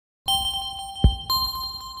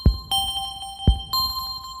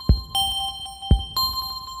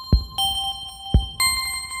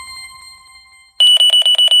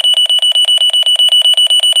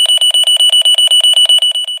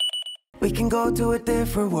can go to a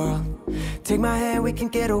different world. Take my hand, we can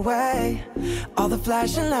get away. All the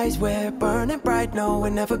flashing lights, we're burning bright. No, we're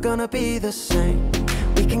never gonna be the same.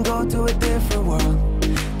 We can go to a different world.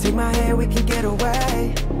 Take my hand, we can get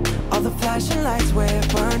away. All the flashing lights, we're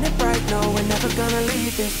burning bright. No, we're never gonna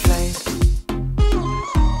leave this place.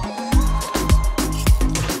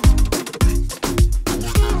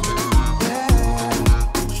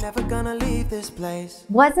 Never gonna leave this place.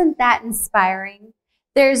 Wasn't that inspiring?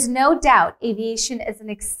 There's no doubt aviation is an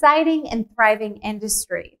exciting and thriving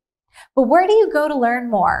industry. But where do you go to learn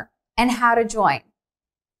more and how to join?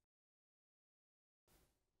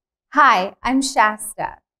 Hi, I'm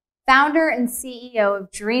Shasta, founder and CEO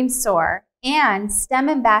of Dreams Soar and STEM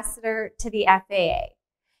ambassador to the FAA.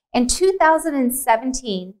 In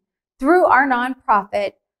 2017, through our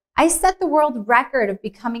nonprofit, I set the world record of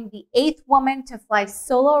becoming the 8th woman to fly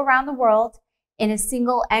solo around the world in a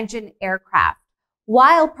single-engine aircraft,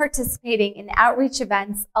 while participating in outreach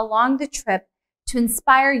events along the trip to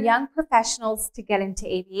inspire young professionals to get into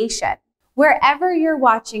aviation. Wherever you're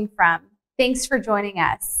watching from, thanks for joining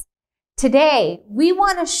us. Today, we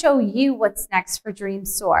want to show you what's next for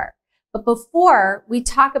Dreams Soar. But before we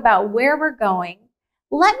talk about where we're going,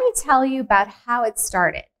 let me tell you about how it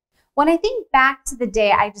started. When I think back to the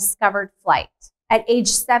day I discovered flight, at age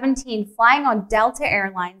 17, flying on Delta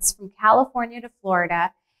Airlines from California to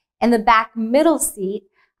Florida in the back middle seat,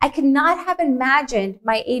 I could not have imagined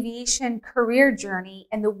my aviation career journey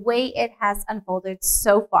and the way it has unfolded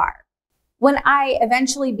so far. When I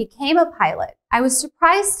eventually became a pilot, I was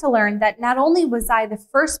surprised to learn that not only was I the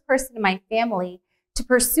first person in my family to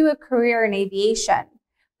pursue a career in aviation,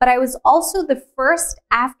 but I was also the first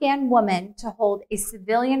Afghan woman to hold a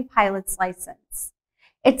civilian pilot's license.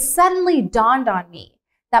 It suddenly dawned on me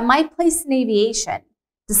that my place in aviation,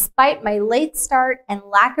 despite my late start and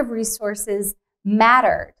lack of resources,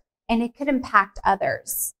 mattered, and it could impact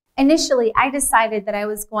others. Initially, I decided that I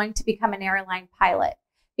was going to become an airline pilot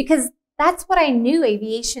because that's what I knew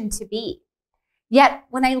aviation to be. Yet,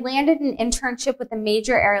 when I landed an internship with a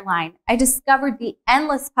major airline, I discovered the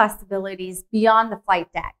endless possibilities beyond the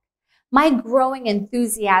flight deck. My growing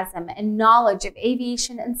enthusiasm and knowledge of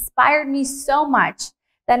aviation inspired me so much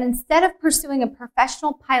that instead of pursuing a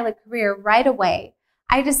professional pilot career right away,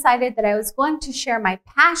 I decided that I was going to share my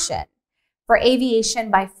passion for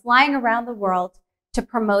aviation by flying around the world to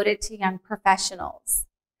promote it to young professionals.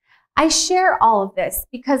 I share all of this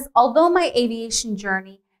because although my aviation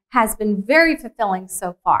journey has been very fulfilling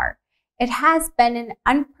so far, it has been an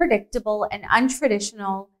unpredictable and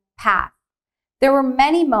untraditional path. There were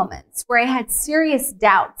many moments where I had serious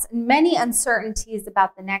doubts and many uncertainties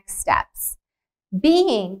about the next steps.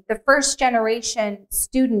 Being the first generation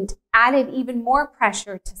student added even more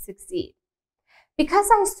pressure to succeed. Because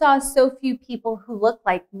I saw so few people who looked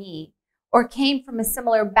like me or came from a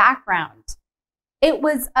similar background, it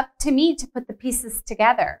was up to me to put the pieces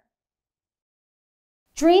together.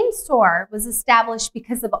 Dreams Soar was established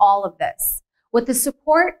because of all of this. With the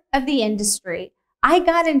support of the industry, I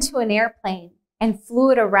got into an airplane and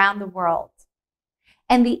flew it around the world.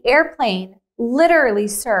 And the airplane literally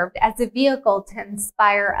served as a vehicle to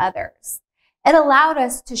inspire others. It allowed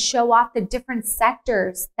us to show off the different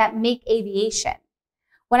sectors that make aviation.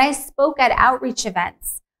 When I spoke at outreach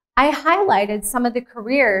events, I highlighted some of the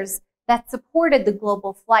careers that supported the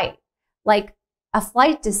global flight, like a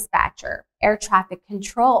flight dispatcher, air traffic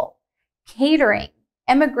control, catering,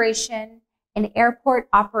 immigration, and airport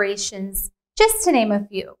operations, just to name a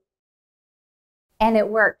few. And it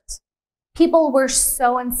worked. People were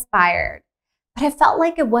so inspired, but it felt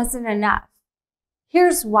like it wasn't enough.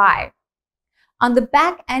 Here's why. On the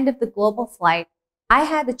back end of the global flight, I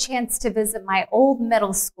had the chance to visit my old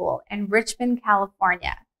middle school in Richmond,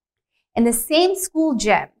 California. In the same school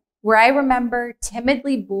gym, where I remember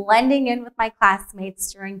timidly blending in with my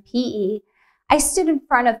classmates during PE, I stood in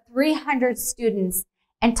front of 300 students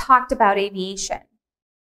and talked about aviation.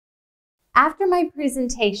 After my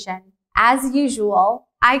presentation, as usual,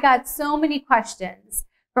 I got so many questions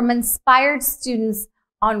from inspired students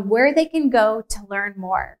on where they can go to learn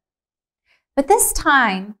more. But this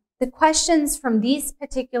time, the questions from these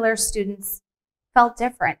particular students felt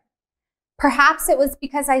different. Perhaps it was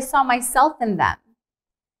because I saw myself in them.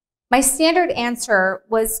 My standard answer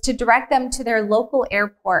was to direct them to their local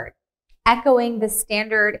airport, echoing the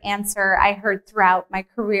standard answer I heard throughout my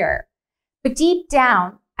career. But deep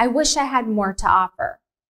down, I wish I had more to offer.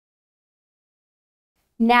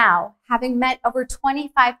 Now, having met over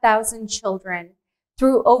 25,000 children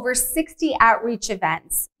through over 60 outreach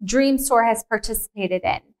events Dreams Soar has participated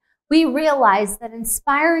in, we realized that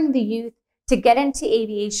inspiring the youth to get into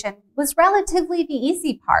aviation was relatively the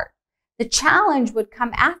easy part. The challenge would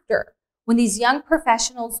come after, when these young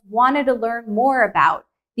professionals wanted to learn more about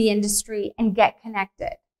the industry and get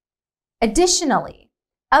connected. Additionally,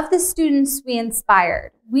 of the students we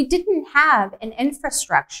inspired, we didn't have an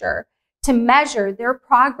infrastructure to measure their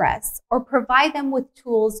progress or provide them with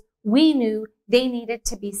tools we knew they needed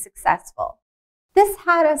to be successful. This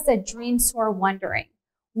had us at Dreams Soar wondering,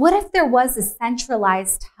 what if there was a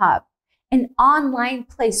centralized hub, an online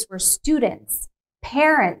place where students,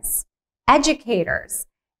 parents, educators,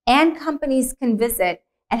 and companies can visit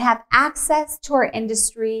and have access to our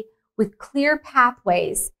industry with clear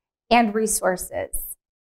pathways and resources?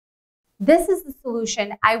 This is the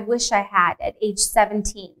solution I wish I had at age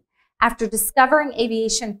 17 after discovering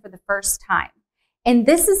aviation for the first time. And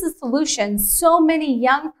this is the solution so many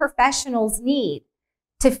young professionals need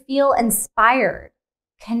to feel inspired,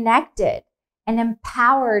 connected, and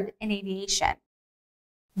empowered in aviation.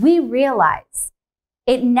 We realize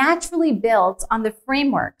it naturally builds on the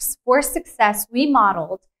frameworks for success we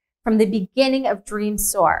modeled from the beginning of Dreams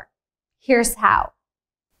Soar. Here's how.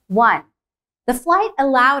 1. The flight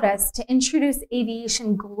allowed us to introduce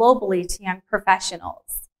aviation globally to young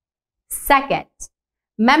professionals. Second,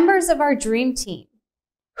 members of our dream team,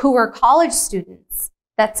 who were college students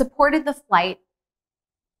that supported the flight,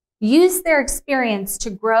 used their experience to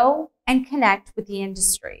grow and connect with the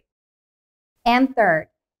industry. And third,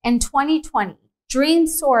 in 2020,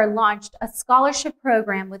 Dreams Soar launched a scholarship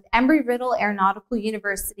program with Embry-Riddle Aeronautical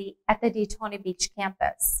University at the Daytona Beach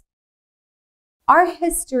campus. Our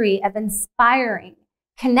history of inspiring,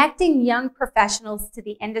 connecting young professionals to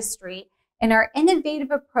the industry, and our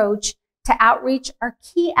innovative approach to outreach are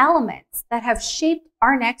key elements that have shaped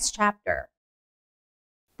our next chapter.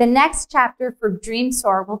 The next chapter for Dreams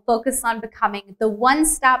Soar will focus on becoming the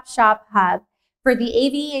one-stop shop hub for the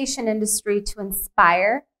aviation industry to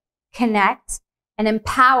inspire, connect, and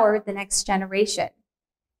empower the next generation.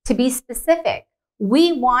 To be specific,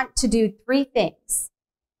 we want to do 3 things.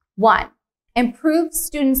 1, improve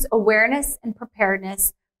students' awareness and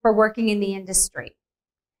preparedness for working in the industry.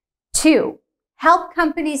 2, help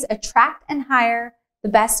companies attract and hire the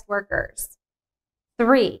best workers.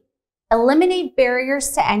 3, eliminate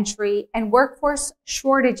barriers to entry and workforce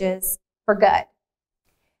shortages for good.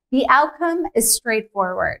 The outcome is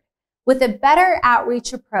straightforward. With a better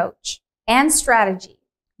outreach approach and strategy,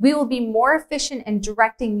 we will be more efficient in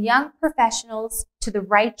directing young professionals to the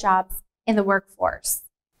right jobs in the workforce.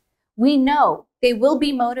 We know they will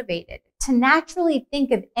be motivated to naturally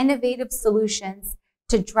think of innovative solutions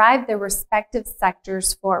to drive their respective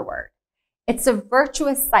sectors forward. It's a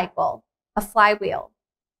virtuous cycle, a flywheel.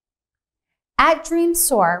 At Dreams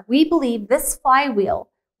Soar, we believe this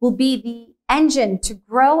flywheel will be the engine to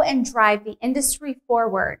grow and drive the industry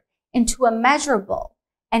forward into a measurable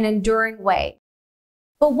and enduring way.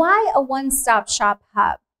 But why a one-stop shop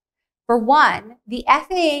hub? For one, the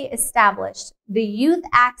FAA established the Youth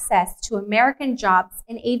Access to American Jobs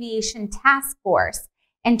in Aviation Task Force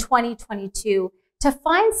in 2022 to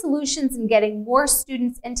find solutions in getting more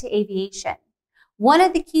students into aviation. One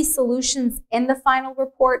of the key solutions in the final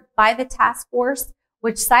report by the task force,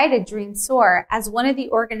 which cited Dreams Soar as one of the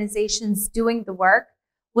organizations doing the work,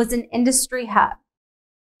 was an industry hub.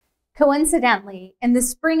 Coincidentally, in the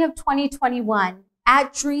spring of 2021,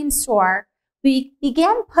 at Dreams Soar, we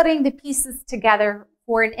began putting the pieces together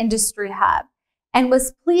for an industry hub and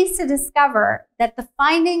was pleased to discover that the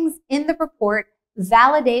findings in the report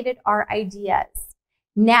validated our ideas.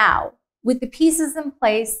 Now, with the pieces in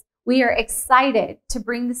place, we are excited to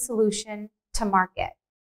bring the solution to market.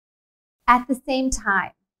 At the same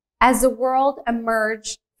time, as the world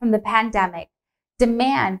emerged from the pandemic,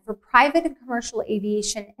 demand for private and commercial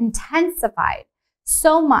aviation intensified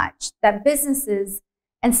so much that businesses,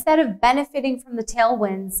 instead of benefiting from the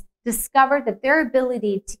tailwinds, discovered that their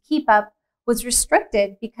ability to keep up was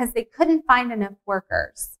restricted because they couldn't find enough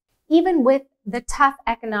workers. Even with the tough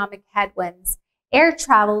economic headwinds, air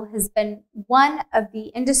travel has been one of the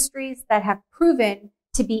industries that have proven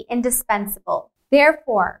to be indispensable.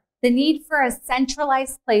 Therefore, the need for a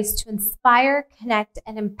centralized place to inspire, connect,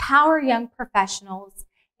 and empower young professionals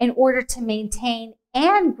in order to maintain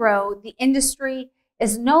and grow the industry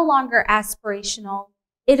is no longer aspirational.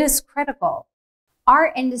 It is critical.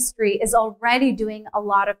 Our industry is already doing a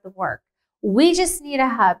lot of the work. We just need a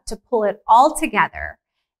hub to pull it all together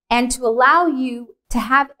and to allow you to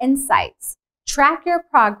have insights, track your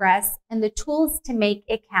progress, and the tools to make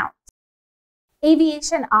it count.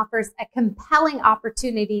 Aviation offers a compelling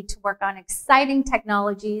opportunity to work on exciting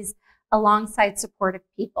technologies alongside supportive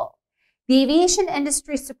people. The aviation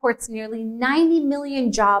industry supports nearly 90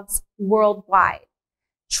 million jobs worldwide.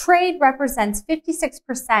 Trade represents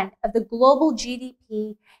 56% of the global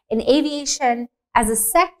GDP, and aviation as a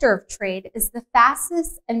sector of trade is the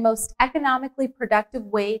fastest and most economically productive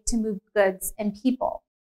way to move goods and people.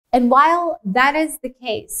 And while that is the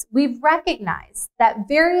case, we've recognized that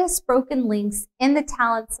various broken links in the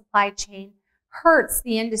talent supply chain hurts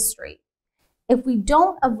the industry. If we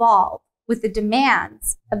don't evolve with the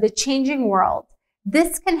demands of the changing world,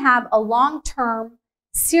 this can have a long-term,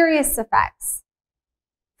 serious effects.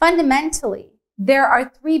 Fundamentally, there are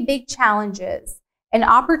three big challenges and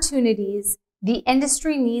opportunities the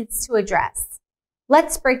industry needs to address.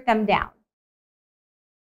 Let's break them down.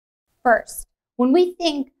 First, when we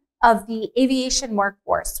think of the aviation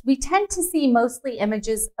workforce, we tend to see mostly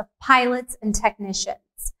images of pilots and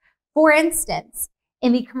technicians. For instance,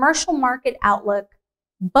 in the commercial market outlook,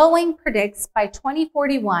 Boeing predicts by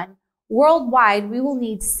 2041, worldwide, we will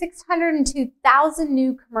need 602,000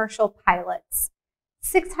 new commercial pilots,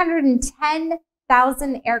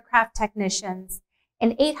 610,000 aircraft technicians,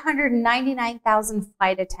 and 899,000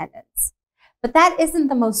 flight attendants. But that isn't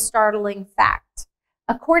the most startling fact.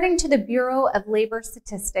 According to the Bureau of Labor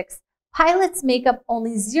Statistics, pilots make up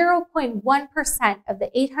only 0.1% of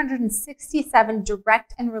the 867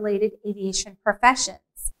 direct and related aviation professions.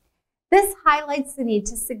 This highlights the need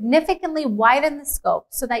to significantly widen the scope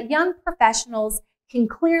so that young professionals can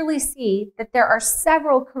clearly see that there are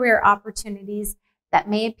several career opportunities that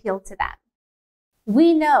may appeal to them.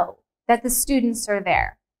 We know that the students are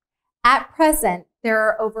there. At present, there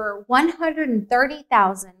are over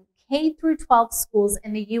 130,000 K-12 schools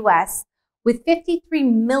in the U.S. with 53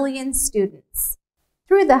 million students.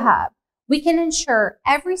 Through the Hub, we can ensure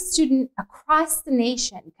every student across the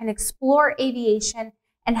nation can explore aviation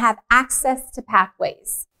and have access to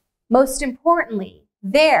pathways. Most importantly,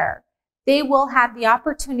 there, they will have the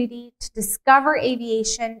opportunity to discover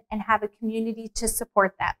aviation and have a community to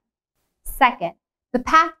support them. Second, the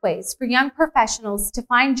pathways for young professionals to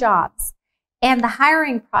find jobs and the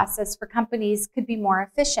hiring process for companies could be more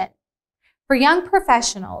efficient. For young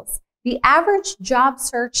professionals, the average job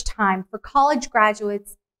search time for college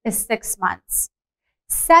graduates is 6 months.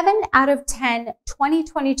 7 out of 10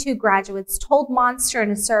 2022 graduates told Monster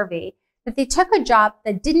in a survey that they took a job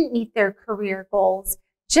that didn't meet their career goals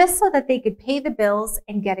just so that they could pay the bills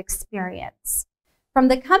and get experience. From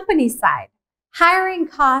the company side, hiring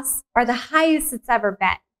costs are the highest it's ever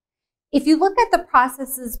been. If you look at the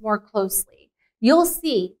processes more closely, you'll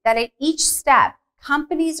see that at each step,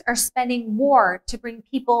 companies are spending more to bring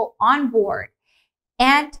people on board,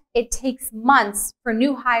 and it takes months for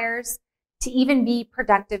new hires to even be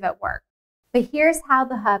productive at work. But here's how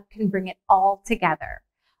the Hub can bring it all together.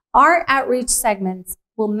 Our outreach segments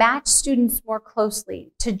will match students more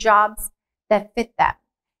closely to jobs that fit them.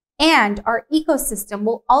 And our ecosystem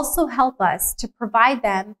will also help us to provide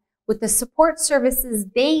them with the support services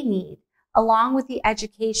they need, along with the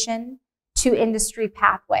education to industry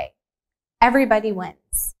pathway. Everybody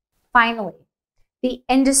wins. Finally, the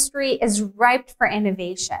industry is ripe for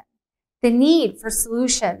innovation. The need for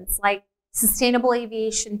solutions like sustainable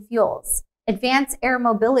aviation fuels, advanced air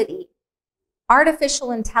mobility,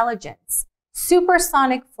 artificial intelligence,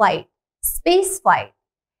 supersonic flight, space flight,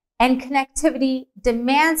 and connectivity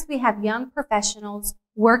demands we have young professionals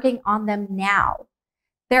working on them now.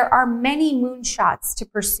 There are many moonshots to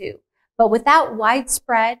pursue, but without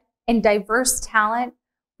widespread and diverse talent,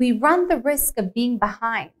 we run the risk of being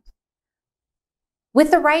behind.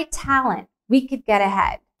 With the right talent, we could get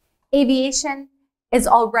ahead. Aviation is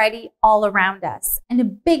already all around us and a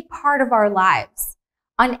big part of our lives.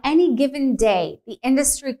 On any given day, the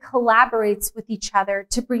industry collaborates with each other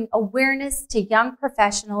to bring awareness to young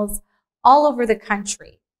professionals all over the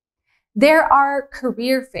country. There are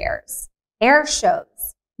career fairs, air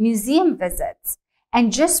shows, museum visits,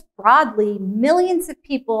 and just broadly, millions of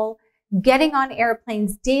people getting on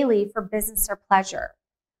airplanes daily for business or pleasure.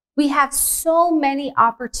 We have so many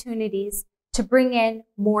opportunities to bring in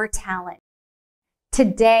more talent.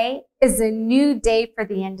 Today is a new day for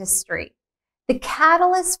the industry. The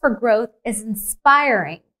catalyst for growth is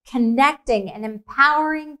inspiring, connecting, and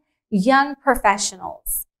empowering young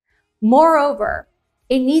professionals. Moreover,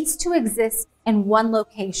 it needs to exist in one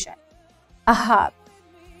location, a hub.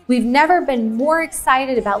 We've never been more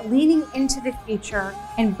excited about leaning into the future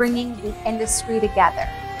and bringing the industry together.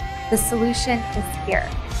 The solution is here.